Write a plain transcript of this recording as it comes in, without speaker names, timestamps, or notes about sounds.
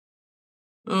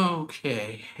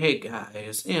Okay, hey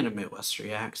guys,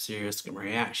 AnimeWestReacts here. It's gonna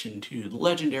reaction to The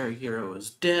Legendary Hero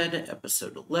is Dead,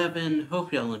 episode 11.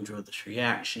 Hope y'all enjoyed this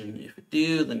reaction. If you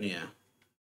do, then yeah.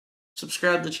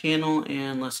 Subscribe to the channel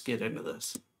and let's get into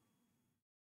this.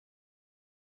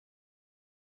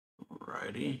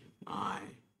 Alrighty.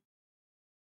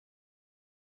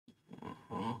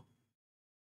 Uh-huh.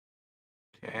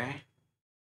 Okay.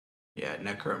 Yeah,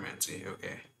 necromancy,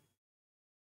 okay.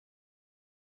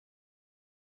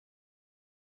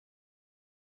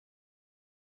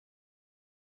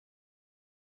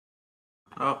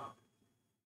 Oh.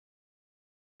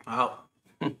 Oh.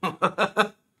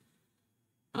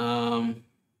 um,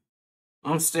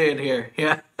 I'm staying here.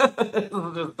 Yeah.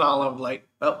 Just all I'm like,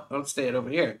 oh, I'm staying over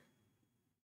here.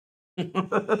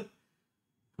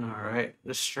 Alright,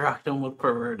 distract them with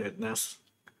pervertedness.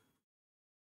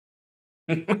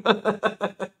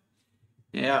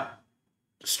 Yeah,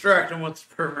 distract them with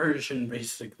perversion,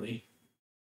 basically.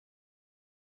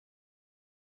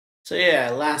 So yeah,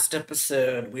 last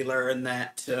episode we learned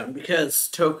that because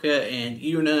Toka and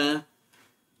Yuna's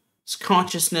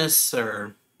consciousness,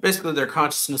 or basically their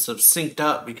consciousness, have synced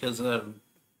up because of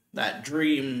that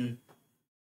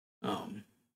um,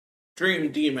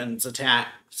 dream demon's attack.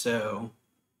 So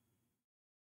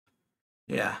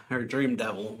yeah, or dream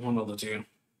devil, one of the two.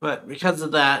 But because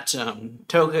of that,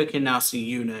 Toka can now see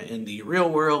Yuna in the real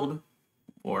world,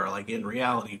 or like in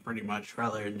reality, pretty much,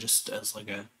 rather than just as like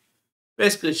a.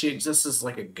 Basically, she exists as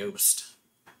like a ghost.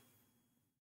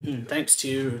 Thanks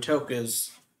to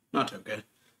Toka's. Not Toka.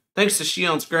 Thanks to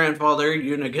Shion's grandfather,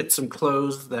 Yuna gets some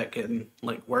clothes that can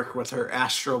like work with her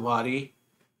astral body.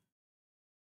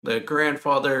 The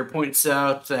grandfather points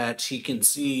out that he can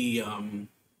see.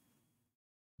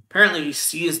 Apparently, he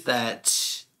sees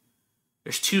that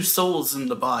there's two souls in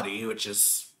the body, which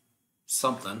is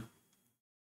something.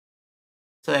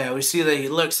 So yeah, we see that he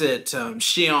looks at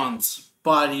Shion's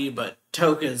body, but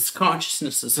Toka's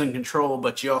consciousness is in control,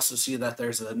 but you also see that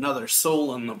there's another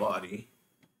soul in the body.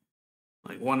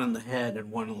 Like one in the head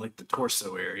and one in like the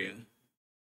torso area.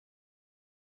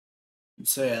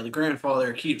 So yeah, the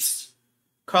grandfather keeps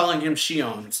calling him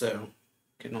Shion, so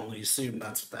can only assume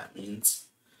that's what that means.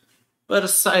 But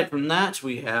aside from that,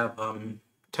 we have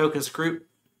Toka's group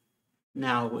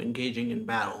now engaging in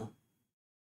battle.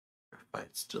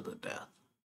 Fights to the death.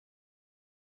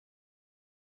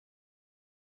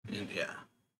 And yeah.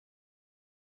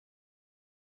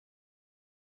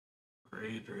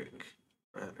 Frederick.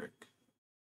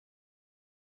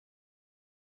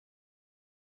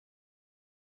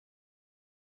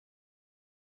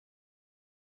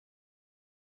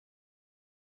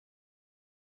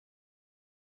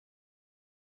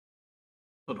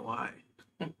 But why?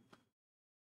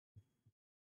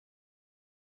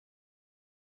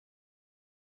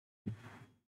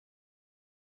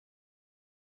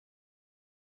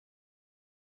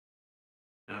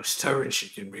 How stubborn she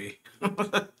can be.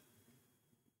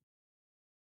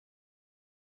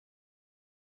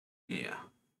 Yeah.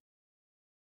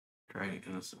 Dragging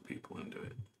innocent people into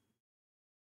it.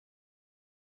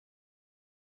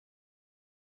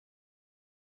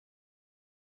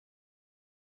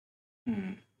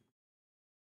 Hmm.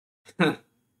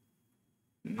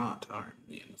 Not harm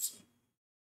the innocent.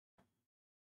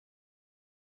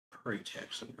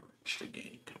 Pretext and rich to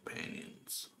gain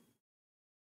companions.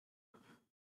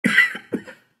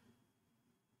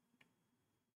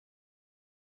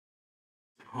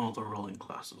 All the ruling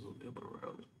classes of the other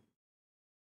world.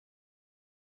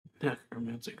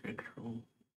 Necromancy control.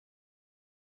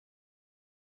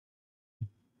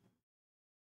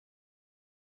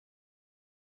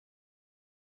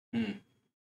 Hmm.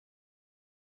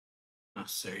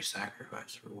 Necessary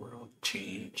sacrifice for world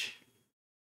change.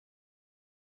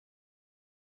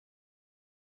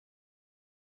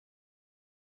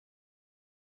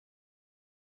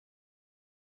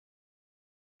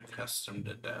 Accustomed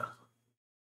to death.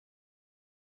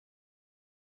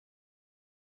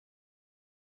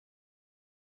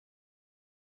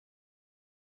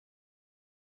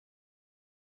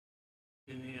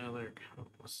 Any other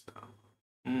countless stuff.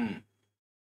 Hmm.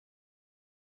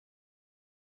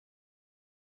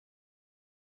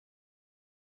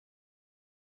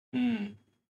 Hmm.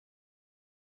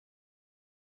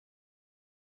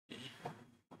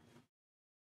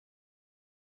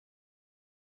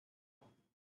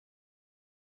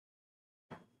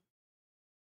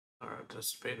 Are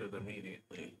anticipated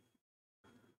immediately.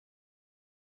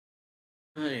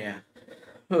 Oh yeah.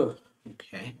 Oh,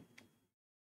 okay.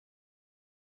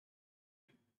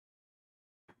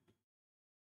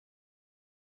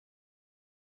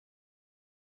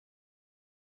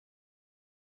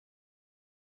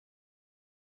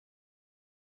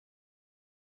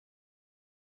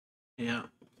 Yeah,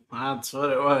 that's what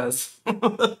it was.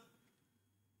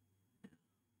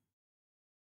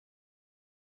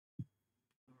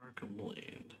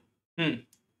 Complained.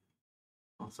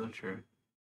 Also true.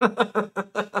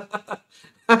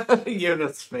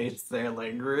 Yoda's face there,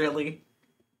 like, really?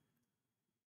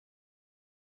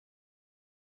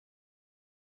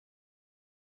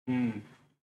 Hmm.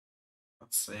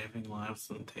 That's saving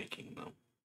lives and taking them.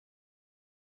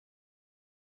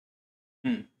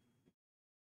 Hmm.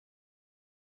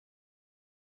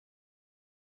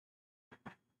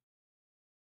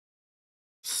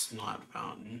 Snot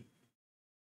fountain.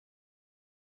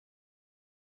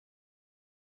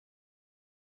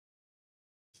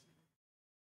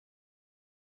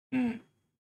 Hmm.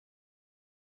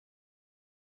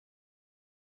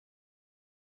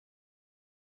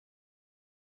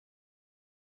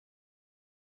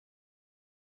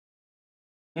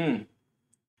 Hmm.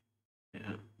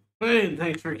 Yeah. Hey,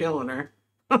 thanks for killing her.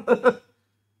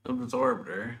 Absorbed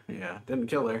her. Yeah, didn't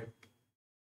kill her.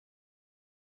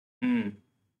 Hmm.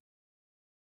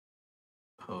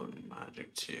 Potent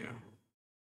magic too.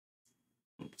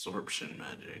 Absorption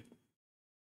magic.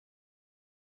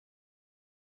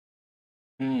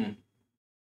 Hmm.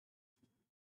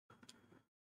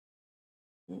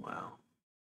 Wow.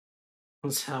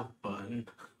 Let's have fun.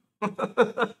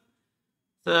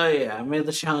 So yeah, I made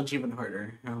the challenge even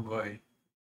harder. Oh boy.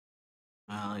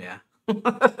 Well, yeah.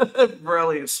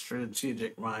 Brilliant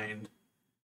strategic mind.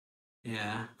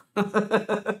 Yeah.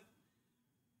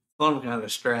 Some kind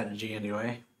of strategy,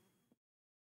 anyway.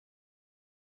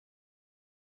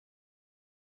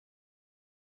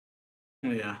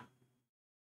 Yeah.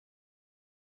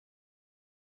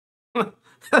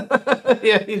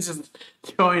 Yeah, he just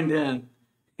joined in.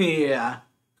 Yeah.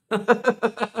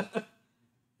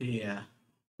 Yeah.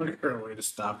 Look for a way to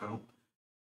stop him.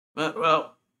 But,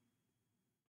 well,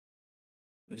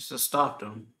 at least just stopped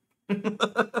him.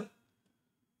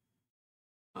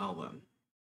 Well, then.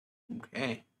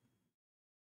 Okay.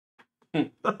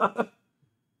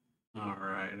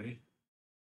 Alrighty.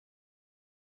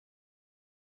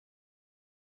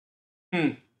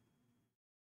 Hmm.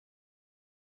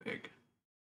 Big.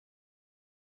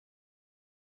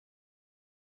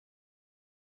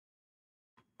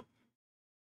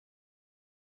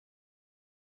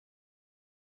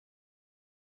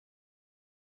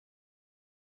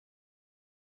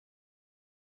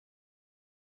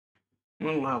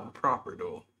 We'll have a proper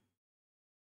duel.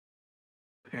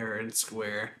 Pair and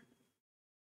square.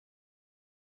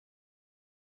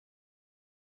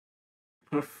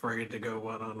 I'm afraid to go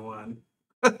one on one.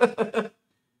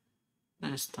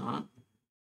 Nice taunt.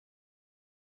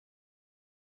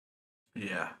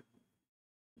 Yeah.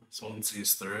 This one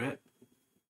sees through it.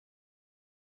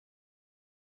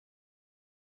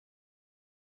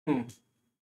 Hmm.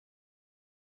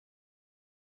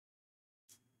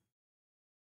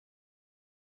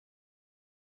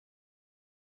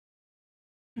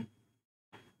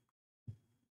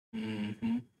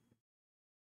 Mm-hmm.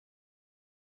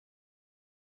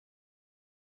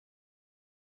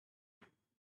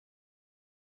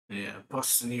 Yeah,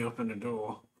 busting you open the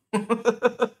door.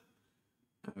 Okay.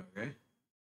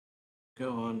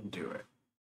 Go on, do it.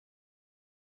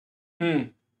 Hmm.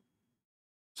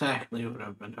 Exactly what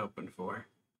I've been hoping for.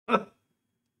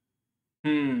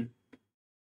 Hmm.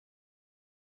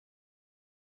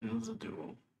 It was a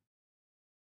duel.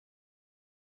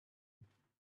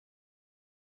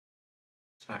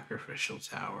 Sacrificial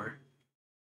tower.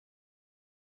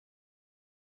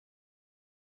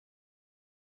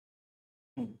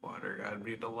 Water god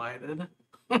be delighted.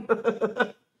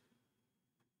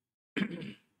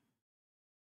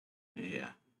 Yeah.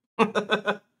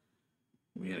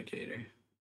 Communicator.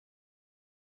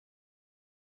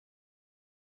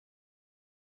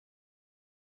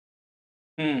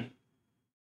 Hmm.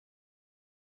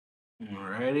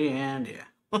 Alrighty, and yeah.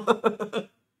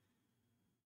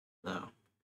 So,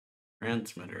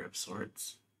 transmitter of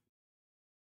sorts.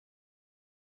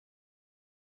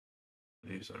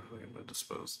 These are looking at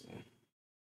disposal.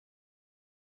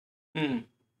 Hmm.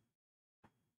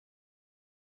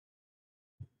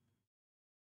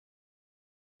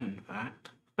 In fact,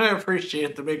 I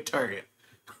appreciate the big target.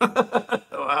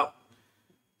 Wow.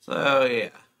 So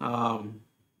yeah.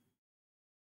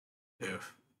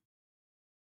 Oof.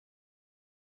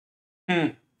 Hmm.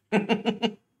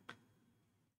 Like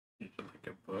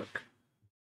a book.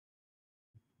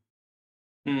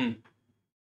 Hmm.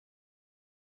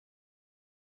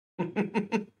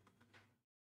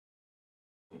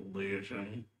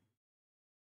 Illusion.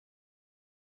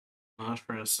 Not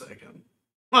for a second.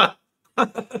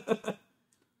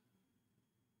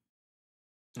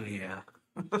 Yeah.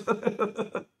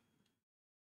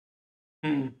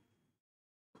 Hmm.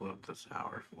 Flip the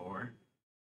tower floor.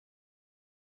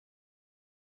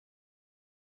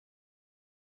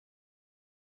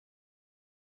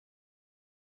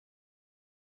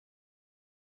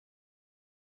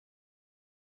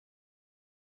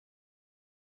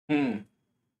 Hmm.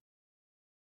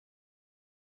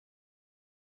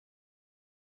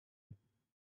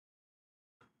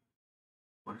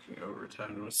 Working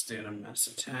overtime to withstand a mass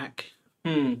attack.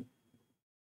 Hmm.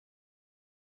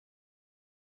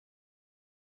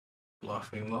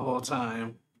 Bluffing the whole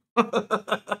time.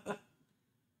 Oh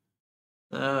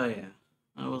yeah.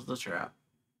 That was the trap.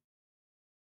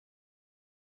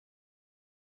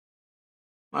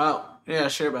 Well, yeah,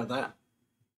 sure about that.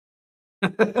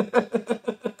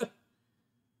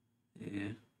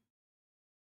 Yeah.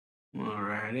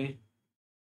 Alrighty.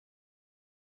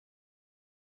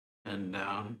 And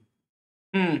down.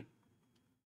 Hmm.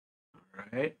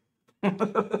 Alright.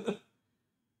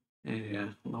 Yeah,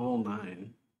 the whole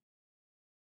nine.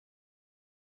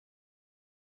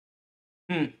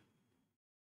 Hmm.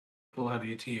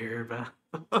 Bloody tear, but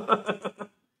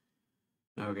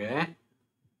okay.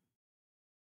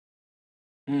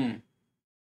 Hmm.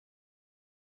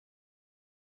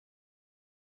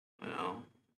 Well,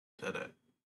 did it.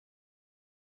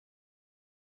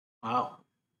 Wow.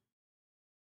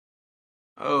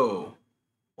 Oh.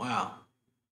 Wow.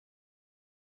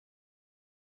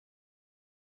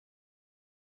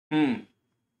 Hmm.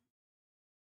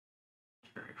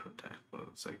 Very protect, but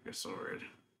it's like a sword.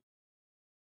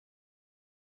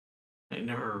 They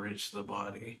never reach the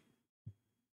body.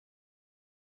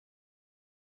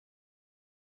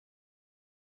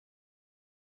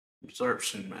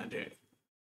 Absorption magic.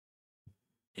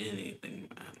 Anything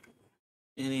magical.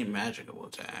 Any magical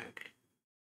attack.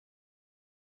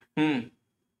 Hmm.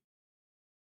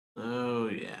 Oh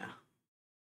yeah.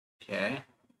 Okay.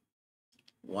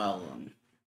 Well then.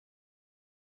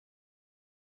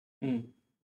 Hmm.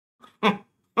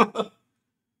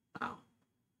 Wow.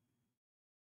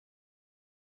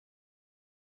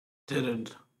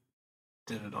 Didn't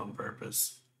did it on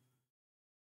purpose.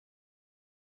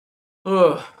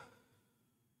 Oh,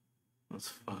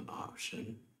 that's a fun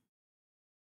option.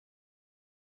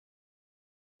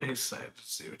 Excited to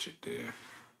see what you do.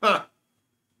 Huh.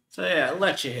 So yeah, I'll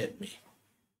let you hit me.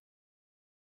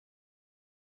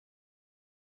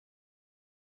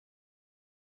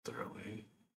 Thrilling.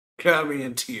 Got me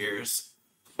in tears.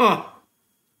 Huh.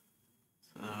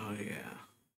 Oh yeah.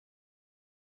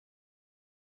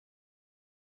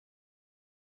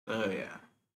 Oh yeah.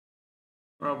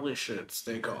 Probably should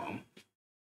stay calm.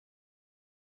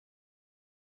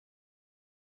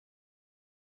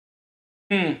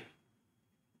 Hmm.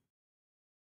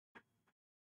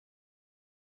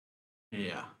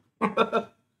 Yeah. Oh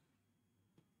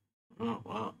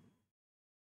well.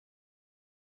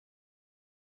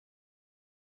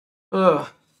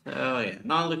 Oh. Oh yeah.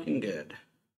 Not looking good.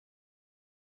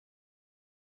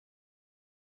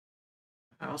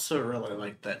 I also really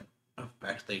like that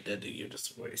effect they did to Yuda's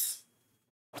voice.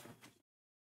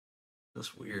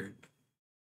 That's weird.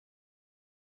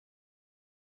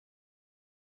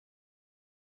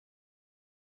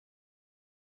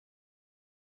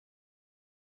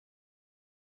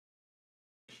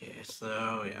 Okay,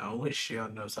 so yeah, only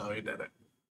Shion knows how he did it.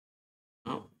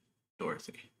 Oh,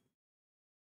 Dorothy.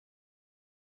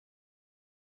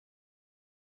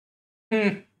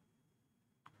 Hmm.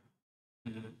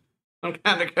 Some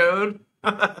kind of code?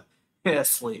 Yeah,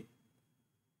 sleep.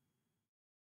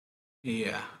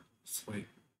 Yeah, sleep.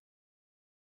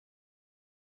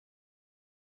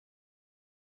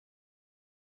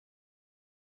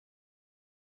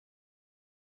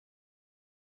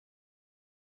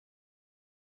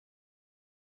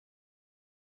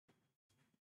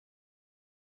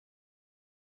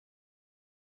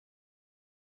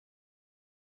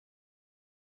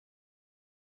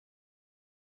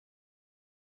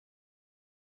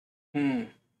 Hmm.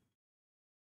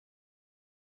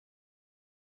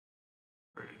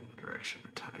 Reading the direction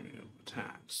or timing of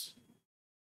attacks.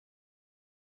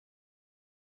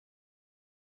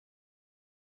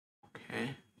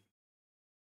 Okay.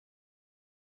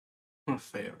 A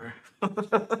favor.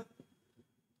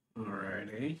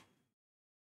 Alrighty.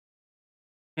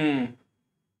 Hmm.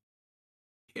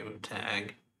 Game of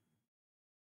tag.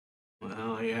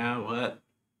 Well, yeah, what?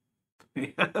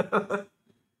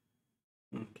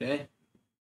 Okay.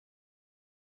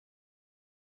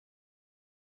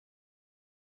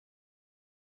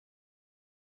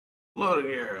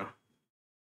 Loading arrow.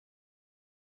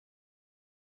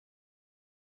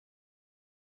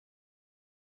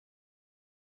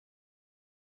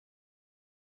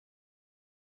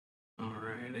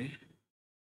 Alrighty.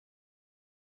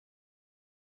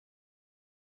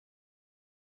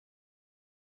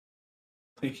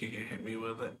 think you can hit me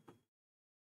with it.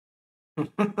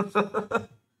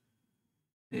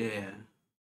 Yeah,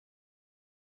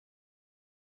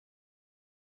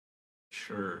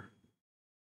 sure.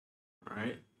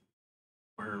 Right?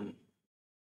 Worm.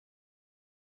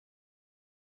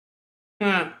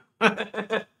 Hmm.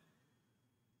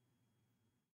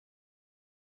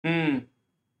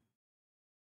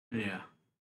 Yeah.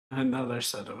 Another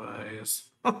set of eyes.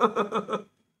 Oh,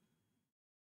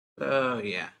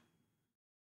 yeah.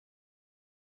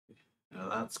 Oh,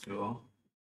 that's cool.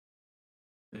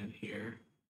 In here.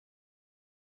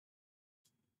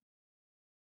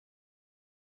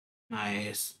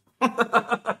 Nice.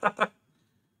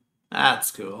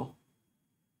 That's cool.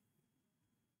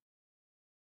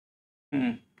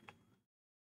 Hmm.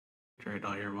 Trade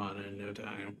all your mana in no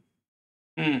time.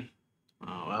 Hmm.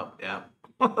 Oh, well, yeah.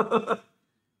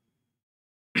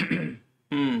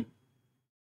 Hmm.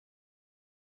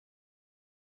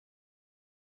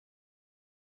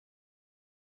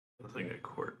 Nothing a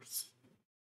corpse.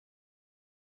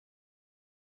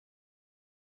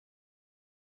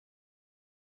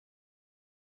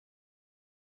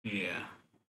 Yeah.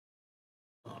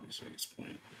 Obviously,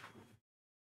 explain.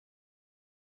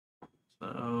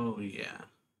 So, yeah.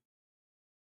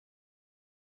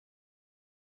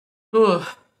 Ugh.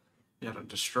 Gotta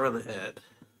destroy the head.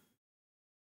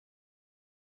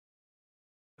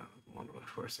 One by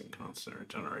forcing constant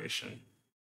regeneration.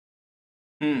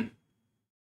 Hmm.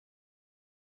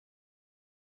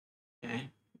 Okay.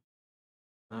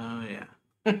 Oh, yeah.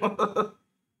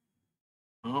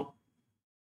 Oh.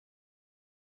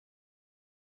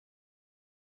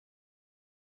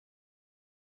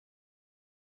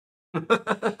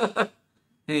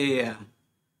 Yeah.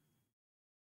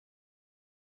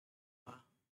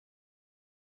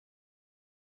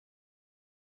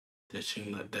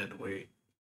 Ditching the dead weight.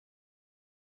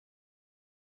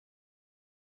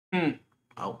 Hmm.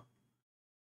 Oh.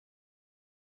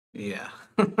 Yeah.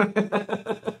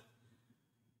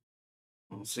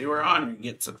 We'll see where Honor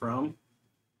gets it from.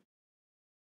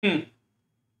 Hmm.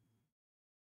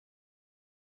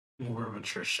 More of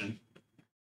attrition.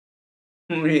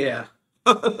 Yeah.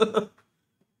 Awful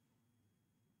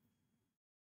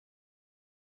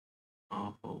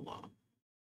lot.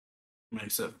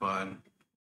 Makes it fun.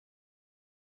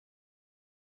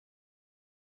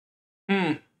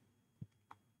 Hmm.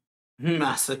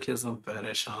 Masochism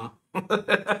fetish, huh?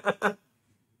 I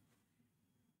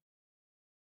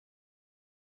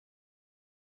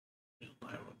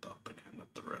would up again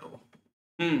with the riddle.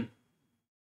 Hmm.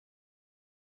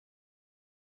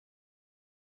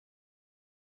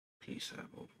 Peace out,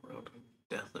 old world.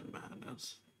 Death and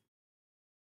madness.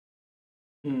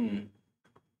 Hmm.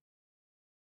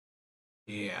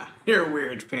 Yeah. You're a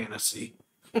weird fantasy.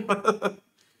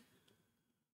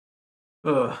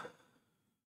 Ugh.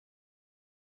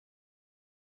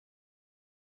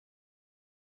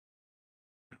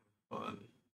 Fun.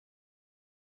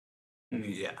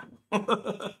 Yeah.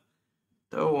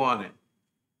 Don't want it.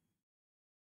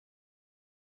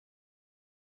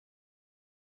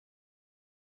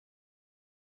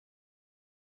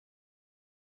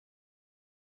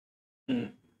 Hmm.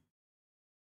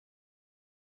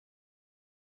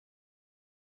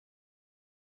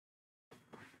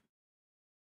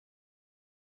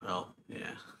 Well,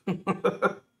 yeah.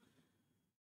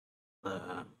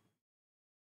 uh,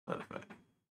 Perfect.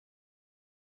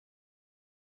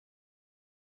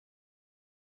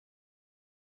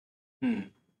 Hmm.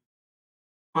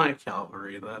 My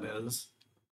cavalry, that is.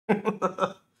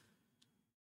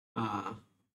 uh,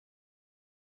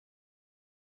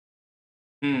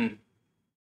 hmm.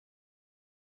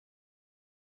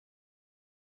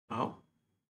 Oh,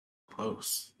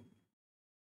 close.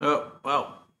 Oh,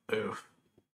 well. Oof.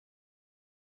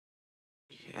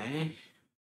 Okay.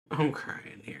 I'm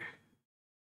crying here.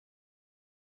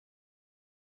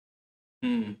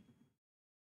 Hmm.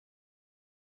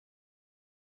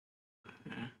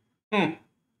 Okay. Hmm.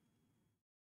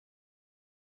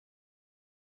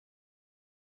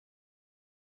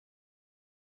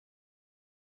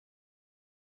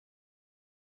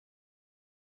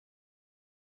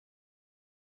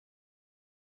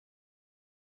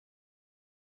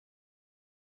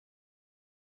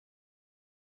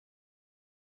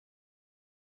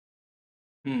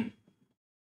 Hmm.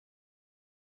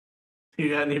 You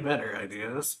got any better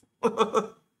ideas?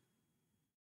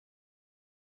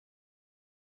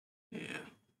 Yeah.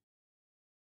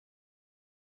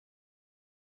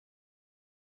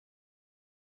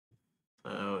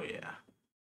 Oh, yeah.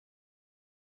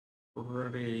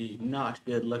 Pretty not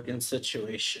good looking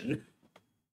situation.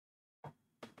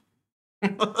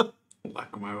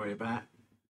 Luck my way back.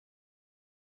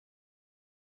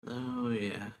 Oh,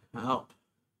 yeah. Help.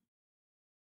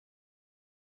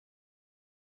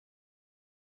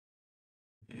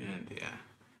 And yeah.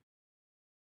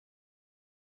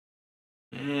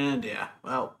 And yeah.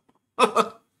 Well.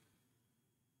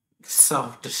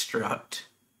 Self-destruct.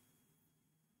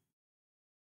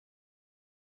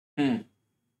 Hmm.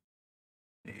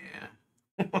 Yeah.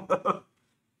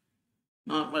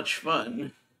 Not much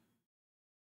fun.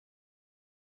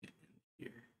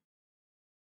 Here.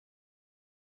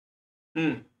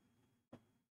 Hmm.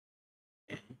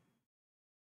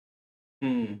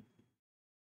 Hmm.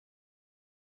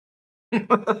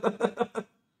 The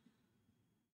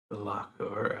lock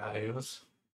arrives.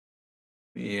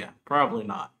 Yeah, probably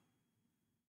not.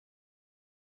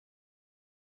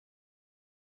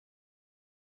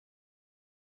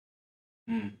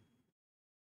 Hmm.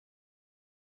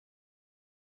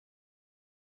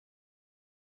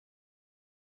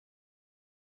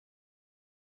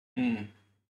 Hmm.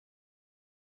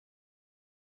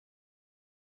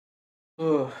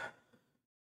 Oh.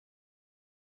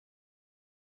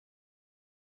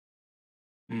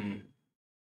 Hmm.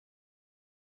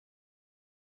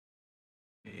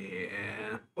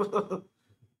 Yeah. Still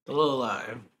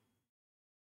alive.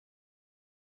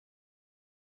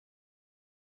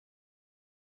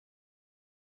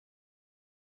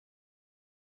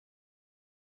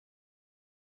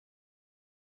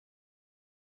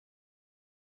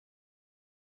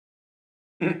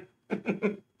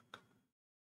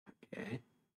 Okay.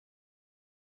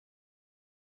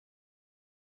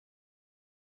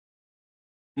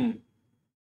 Hmm.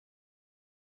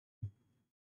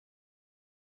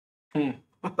 Hmm.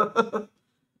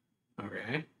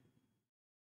 Okay.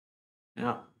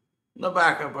 Yeah. The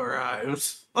backup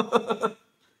arrives.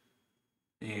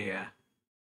 Yeah.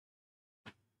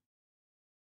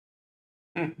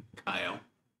 Hmm. Kyle.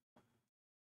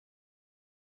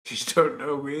 You don't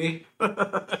know me.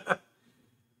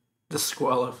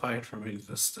 Disqualified from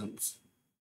existence.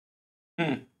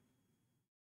 Hmm.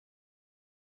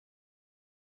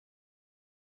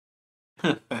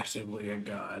 Effectively a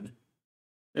god.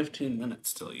 15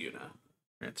 minutes till Yuna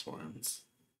transforms.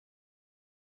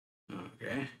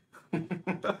 Okay.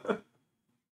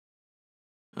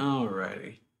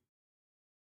 Alrighty.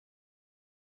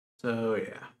 So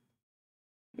yeah.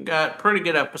 Got pretty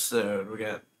good episode. We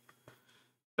got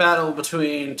battle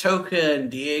between Toka and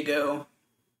Diego.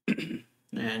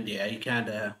 And yeah, he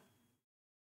kinda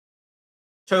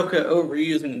Toka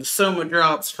overusing the Soma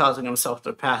drops, causing himself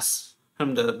to pass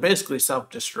him to basically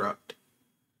self-destruct.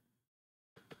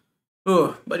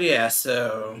 Ooh, but yeah,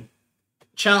 so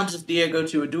challenges Diego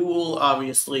to a duel,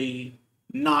 obviously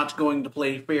not going to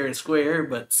play fair and square,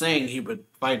 but saying he would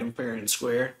fight him fair and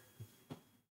square.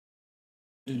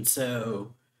 And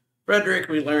so Frederick,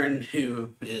 we learn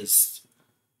Henri's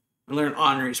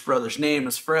brother's name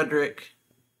is Frederick,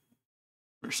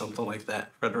 or something like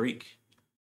that, Frederic.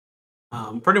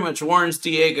 Pretty much warns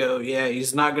Diego, yeah,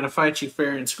 he's not going to fight you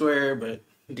fair and square, but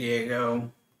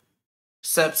Diego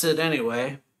accepts it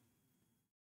anyway.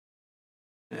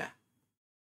 Yeah.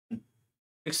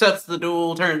 Accepts the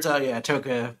duel. Turns out, yeah,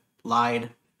 Toka lied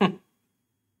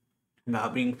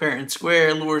about being fair and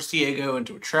square, lures Diego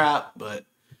into a trap, but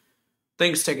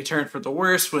things take a turn for the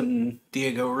worse when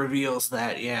Diego reveals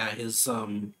that, yeah, his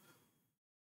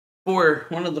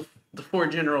one of the four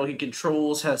general he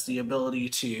controls has the ability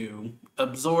to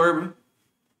absorb.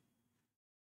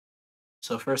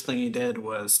 So first thing he did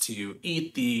was to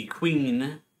eat the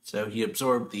queen. So he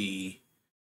absorbed the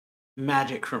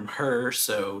magic from her.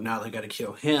 So now they got to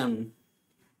kill him,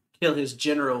 kill his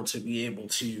general to be able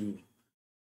to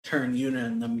turn Yuna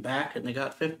and them back. And they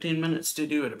got 15 minutes to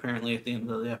do it apparently at the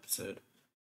end of the episode.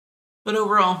 But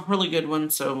overall, really good one.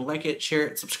 So like it, share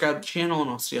it, subscribe to the channel, and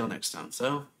I'll see y'all next time.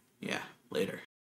 So yeah, later.